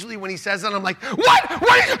because usually when he says that, I'm like, what?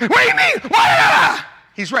 What do you mean? What?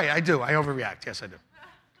 He's right, I do. I overreact. Yes, I do.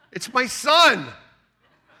 It's my son.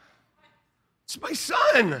 It's my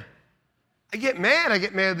son. I get mad. I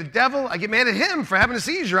get mad at the devil. I get mad at him for having a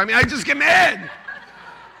seizure. I mean, I just get mad.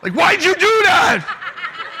 Like, why'd you do that?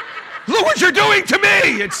 Look what you're doing to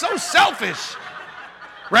me. It's so selfish.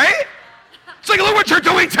 Right? It's like, look what you're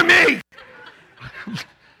doing to me.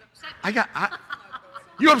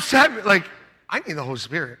 You upset me. Like, I need the Holy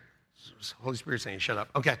Spirit. Holy Spirit saying, shut up.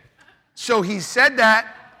 Okay. So he said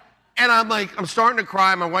that, and I'm starting to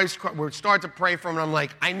cry. My wife's crying. We're starting to pray for him, and I'm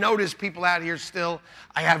like, I know there's people out here still.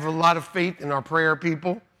 I have a lot of faith in our prayer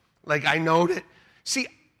people. Like, I know that. See,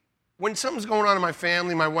 when something's going on in my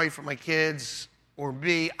family, my wife or my kids, or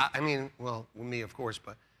me, well, me, of course,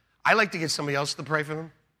 but I like to get somebody else to pray for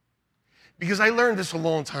them. Because I learned this a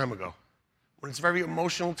long time ago. When it's very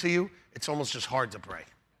emotional to you, it's almost just hard to pray.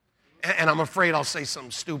 And I'm afraid I'll say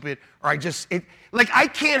something stupid, or I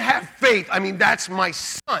can't have faith. I mean, that's my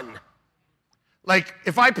son. Like,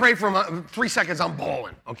 if I pray for him, 3 seconds, I'm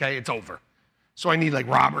bawling, okay? It's over. So I need, like,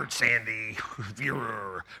 Robert, Sandy,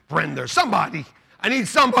 Vera, Brenda, somebody. I need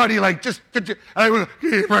somebody, like, just, what'd you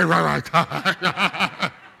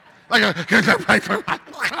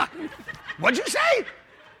say?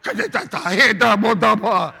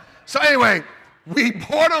 So anyway, we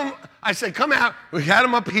brought him. I said, come out. We had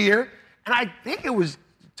him up here. And I think it was,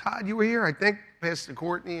 Todd, you were here? I think Pastor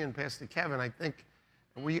Courtney and Pastor Kevin, I think.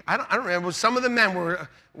 I don't remember. Some of the men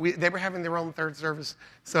they were having their own third service.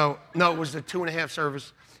 So, no, it was the 2.5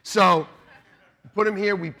 service. So, put him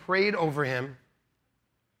here. We prayed over him.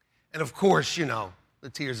 And of course, you know, the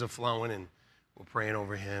tears are flowing and we're praying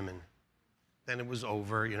over him. And then it was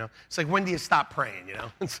over, you know. It's like, when do you stop praying, you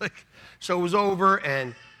know? It's like, so it was over,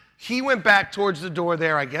 and he went back towards the door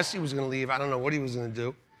there. I guess he was going to leave. I don't know what he was going to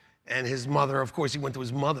do. And his mother, of course, he went to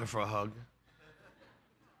his mother for a hug.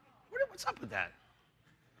 What's up with that?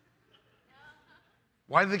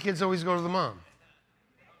 Why do the kids always go to the mom?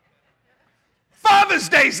 Father's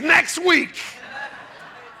Day's next week.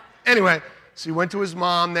 Anyway, so he went to his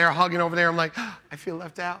mom there, hugging over there. I'm like, I feel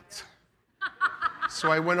left out.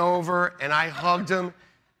 So I went over and I hugged him,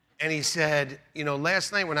 and he said, you know,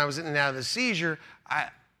 last night when I was in and out of the seizure,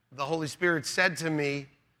 the Holy Spirit said to me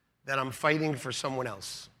that I'm fighting for someone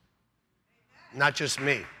else, not just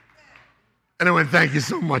me. And I went, thank you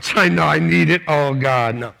so much. I know, I need it. Oh,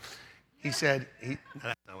 God, no. He said, no,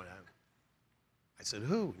 that's not what happened. I said,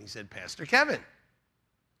 who? And he said, Pastor Kevin. I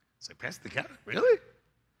said, Pastor Kevin? Really?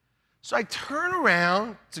 So I turn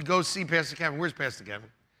around to go see Pastor Kevin. Where's Pastor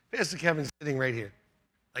Kevin? Pastor Kevin's sitting right here,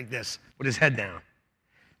 like this, with his head down.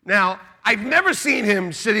 Now, I've never seen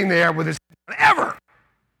him sitting there with his head down, ever.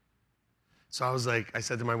 So I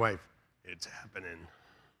said to my wife, it's happening.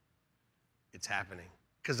 It's happening.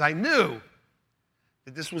 Because I knew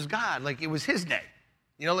that this was God, like it was his day.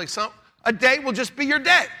 You know, like a day will just be your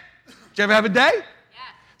day. Did you ever have a day? Yeah.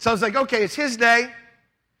 So I was like, okay, it's his day.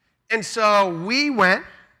 And so we went,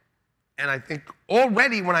 and I think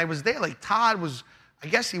already when I was there, like Todd was, I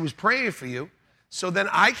guess he was praying for you. So then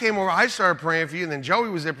I came over, I started praying for you, and then Joey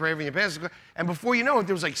was there praying for you, Pastor. And before you know it,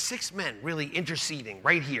 there was like 6 men really interceding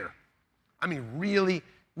right here. I mean, really,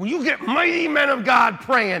 when you get mighty men of God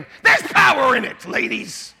praying, there's power in it,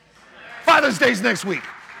 ladies. Father's Day's next week.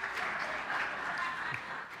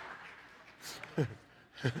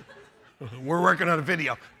 We're working on a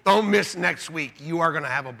video. Don't miss next week. You are going to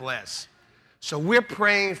have a blast. So we're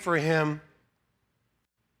praying for him.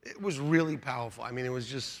 It was really powerful. I mean, it was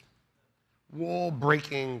just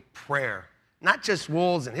wall-breaking prayer. Not just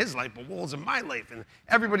walls in his life, but walls in my life. And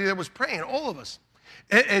everybody that was praying, all of us.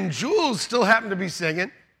 And Jules still happened to be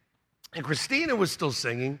singing. And Christina was still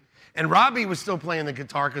singing. And Robbie was still playing the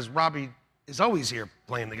guitar, because Robbie is always here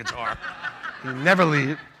playing the guitar. He never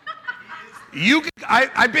leaves.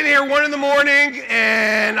 I've been here 1 a.m,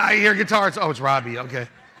 and I hear guitars. Oh, it's Robbie, okay.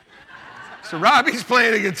 So Robbie's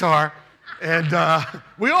playing the guitar, and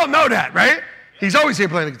we all know that, right? He's always here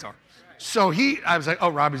playing the guitar. So I was like, oh,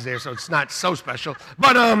 Robbie's there, so it's not so special.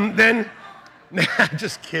 But then,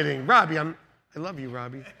 just kidding. Robbie, I love you,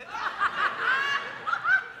 Robbie.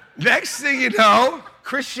 Next thing you know,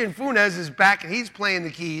 Christian Funes is back, and he's playing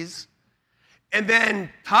the keys. And then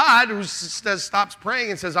Todd, who stops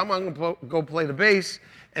praying and says, I'm going to go play the bass.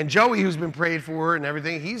 And Joey, who's been prayed for and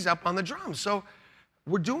everything, he's up on the drums. So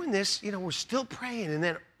we're doing this, we're still praying. And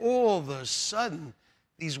then all of a sudden,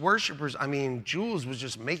 these worshipers, Jules was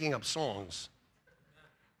just making up songs.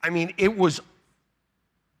 It was,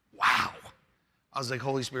 wow. I was like,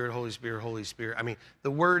 Holy Spirit, Holy Spirit, Holy Spirit.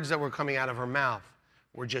 The words that were coming out of her mouth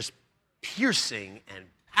were just piercing and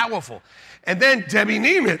powerful. And then Debbie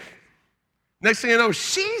Neiman, next thing you know,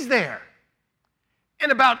 she's there.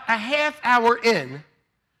 And about a half hour in,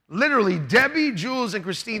 literally Debbie, Jules, and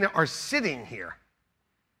Christina are sitting here,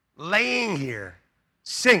 laying here,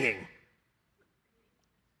 singing,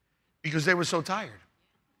 because they were so tired.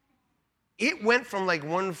 It went from like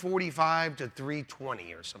 1:45 to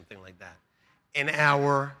 3:20 or something like that. An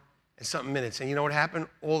hour and something minutes. And you know what happened?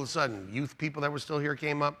 All of a sudden, youth people that were still here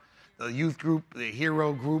came up, the youth group, the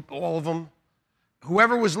hero group, all of them.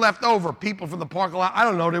 Whoever was left over, people from the parking lot, I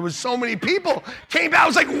don't know, there was so many people came out. I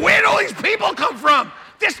was like, where did all these people come from?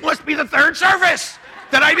 This must be the third service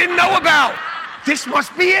that I didn't know about. This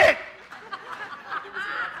must be it.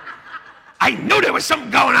 I knew there was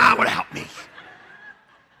something going on without me.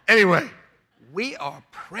 Anyway, we are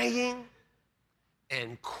praying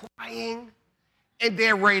and crying, and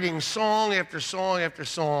they're writing song after song after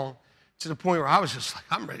song to the point where I was just like,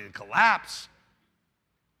 I'm ready to collapse.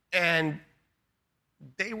 And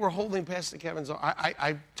they were holding Pastor Kevin's arm.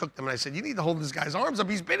 I took them and I said, you need to hold this guy's arms up.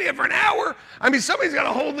 He's been here for an hour. Somebody's got to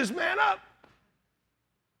hold this man up.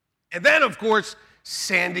 And then, of course,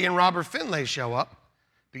 Sandy and Robert Finlay show up,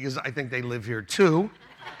 because I think they live here too.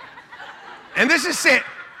 And this is it.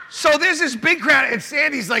 So there's this big crowd, and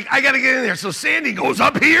Sandy's like, I got to get in there. So Sandy goes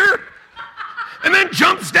up here and then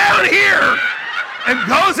jumps down here and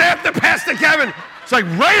goes after Pastor Kevin. It's like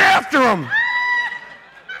right after him.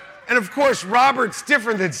 And of course, Robert's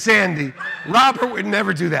different than Sandy. Robert would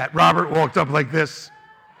never do that. Robert walked up like this.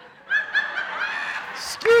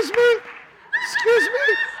 Excuse me? Excuse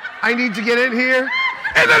me? I need to get in here.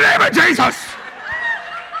 In the name of Jesus!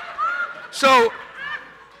 So,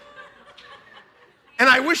 and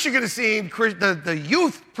I wish you could have seen the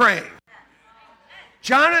youth praying.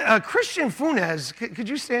 Christian Funes, could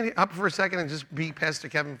you stand up for a second and just be Pastor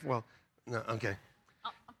Kevin? Well, no, okay.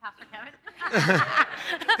 I'm Pastor Kevin.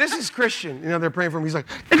 This is Christian. They're praying for him. He's like,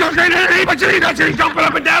 he's jumping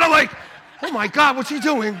up and down. I'm like, oh my God, what's he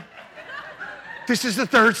doing? This is the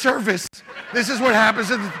third service. This is what happens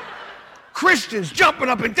to the Christians jumping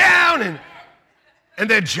up and down. And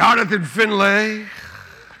then Jonathan Finlay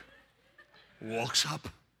walks up,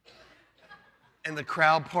 and the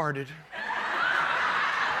crowd parted.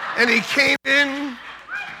 And he came in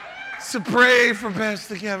to pray for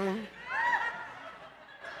Pastor Kevin.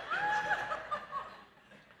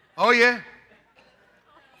 Oh, yeah.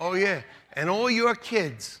 Oh, yeah. And all your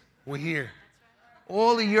kids were here.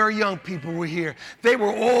 All of your young people were here. They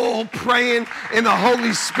were all praying in the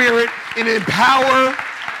Holy Spirit and in power.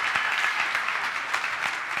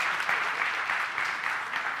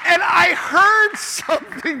 And I heard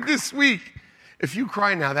something this week. If you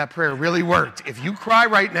cry now, that prayer really worked. If you cry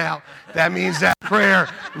right now, that means that prayer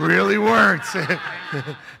really worked.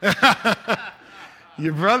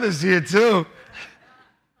 Your brother's here too.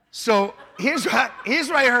 So here's what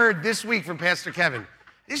I heard this week from Pastor Kevin.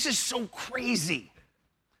 This is so crazy.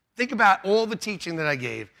 Think about all the teaching that I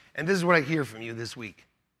gave, and this is what I hear from you this week.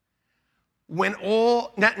 I'm going to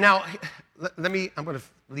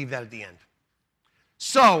leave that at the end.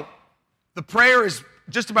 So the prayer is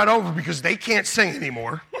just about over because they can't sing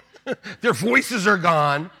anymore. Their voices are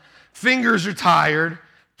gone. Fingers are tired.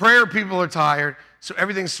 Prayer people are tired. So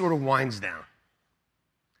everything sort of winds down.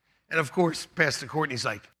 And of course, Pastor Courtney's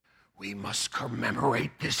like, we must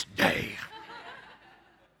commemorate this day.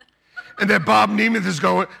 And then Bob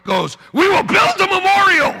Nemeth goes, we will build a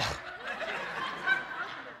memorial.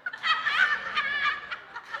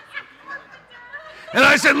 And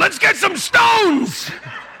I said, let's get some stones.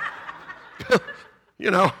 You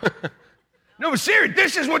know. No, but seriously,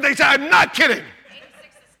 this is what they said. I'm not kidding. 86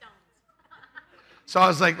 stones. So I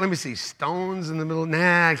was like, let me see, stones in the middle?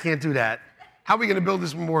 Nah, I can't do that. How are we going to build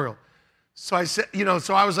this memorial? So I said,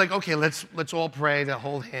 so I was like, okay, let's all pray to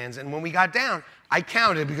hold hands. And when we got down, I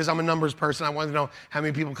counted because I'm a numbers person. I wanted to know how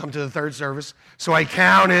many people come to the third service. So I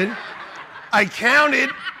counted,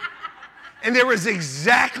 and there was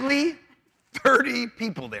exactly 30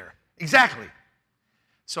 people there. Exactly.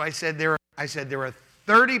 So I said there are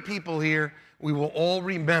 30 people here. We will all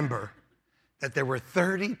remember that there were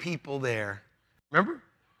 30 people there. Remember?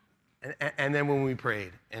 And then when we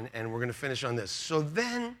prayed, and we're going to finish on this. So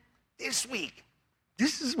then, this week,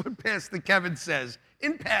 this is what Pastor Kevin says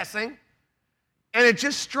in passing, and it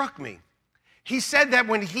just struck me. He said that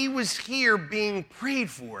when he was here being prayed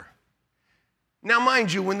for. Now,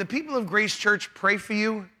 mind you, when the people of Grace Church pray for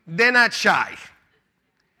you, they're not shy.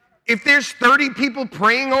 If there's 30 people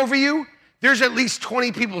praying over you, there's at least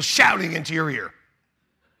 20 people shouting into your ear.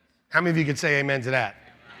 How many of you could say amen to that?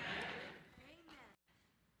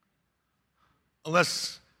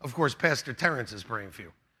 Unless, of course, Pastor Terrence is praying for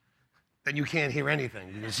you. Then you can't hear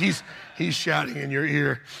anything because he's shouting in your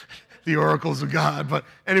ear the oracles of God. But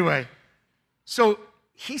anyway, so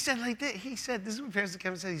he said like this. He said, this is what Pastor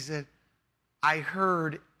Kevin said. He said, I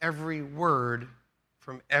heard every word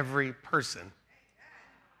from every person.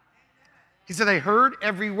 He said, I heard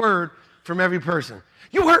every word from every person.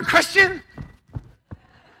 You heard Christian?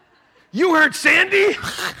 You heard Sandy?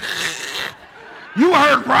 You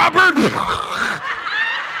heard Robert?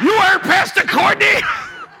 You heard Pastor Courtney?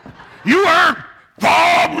 You heard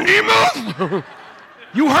Bob Nemeth?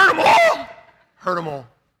 You heard them all? Heard them all.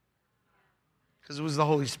 Because it was the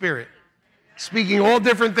Holy Spirit speaking all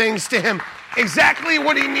different things to him. Exactly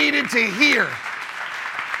what he needed to hear.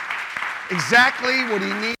 Exactly what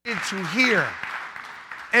he needed to hear.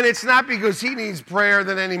 And it's not because he needs prayer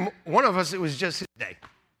than any one of us. It was just his day.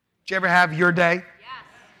 Did you ever have your day? Yes.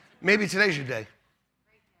 Maybe today's your day.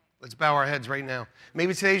 Let's bow our heads right now.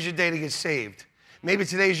 Maybe today's your day to get saved. Maybe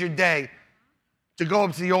today's your day to go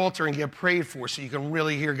up to the altar and get prayed for so you can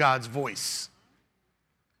really hear God's voice.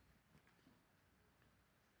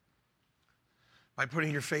 By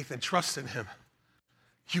putting your faith and trust in him,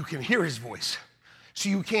 you can hear his voice. So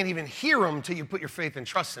you can't even hear him until you put your faith and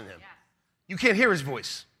trust in him. Yes. You can't hear his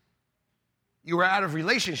voice. You are out of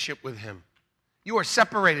relationship with him. You are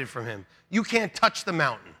separated from him. You can't touch the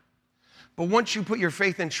mountain. But once you put your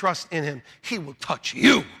faith and trust in him, he will touch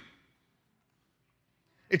you.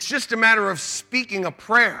 It's just a matter of speaking a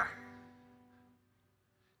prayer.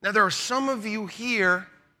 Now, there are some of you here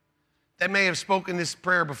that may have spoken this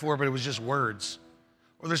prayer before, but it was just words.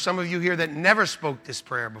 Or there's some of you here that never spoke this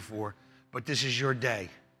prayer before, but this is your day.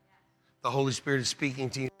 The Holy Spirit is speaking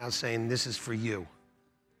to you now, saying, this is for you.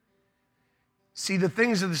 See, the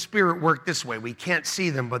things of the Spirit work this way. We can't see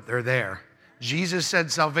them, but they're there. Jesus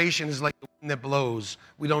said salvation is like the wind that blows.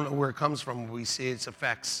 We don't know where it comes from, but we see its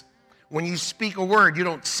effects. When you speak a word, you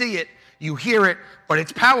don't see it, you hear it, but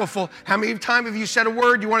it's powerful. How many times have you said a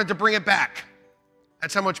word, you wanted to bring it back?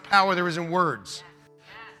 That's how much power there is in words.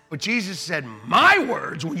 But Jesus said, my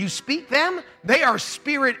words, when you speak them, they are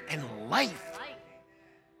spirit and life.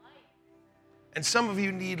 And some of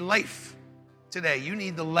you need life today. You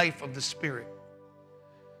need the life of the Spirit.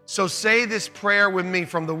 So say this prayer with me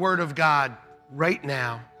from the Word of God right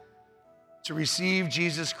now to receive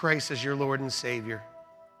Jesus Christ as your Lord and Savior.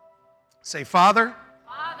 Say, Father,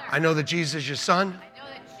 I know that Jesus is your Son.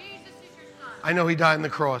 I know he died on the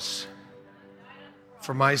cross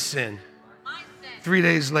for my sin. 3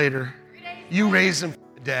 days later, you raised him from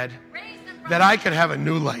the dead that I could have a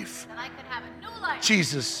new life.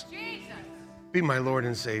 Jesus, be my Lord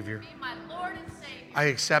and Savior. I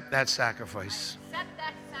accept that sacrifice.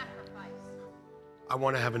 I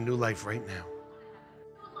want to have a new life right now.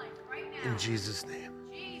 In Jesus' name.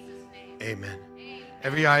 Amen.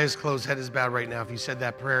 Every eye is closed, head is bowed right now. If you said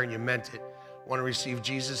that prayer and you meant it, want to receive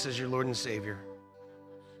Jesus as your Lord and Savior.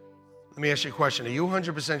 Let me ask you a question. Are you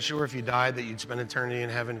 100% sure if you died that you'd spend eternity in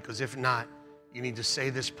heaven? Because if not, you need to say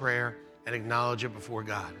this prayer and acknowledge it before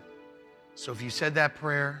God. So if you said that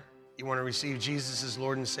prayer, you want to receive Jesus as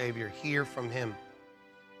Lord and Savior, hear from him.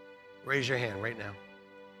 Raise your hand right now.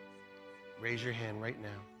 Raise your hand right now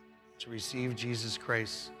to receive Jesus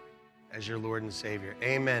Christ as your Lord and Savior.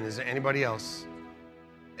 Amen. Is there anybody else?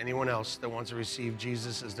 Anyone else that wants to receive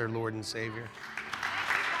Jesus as their Lord and Savior?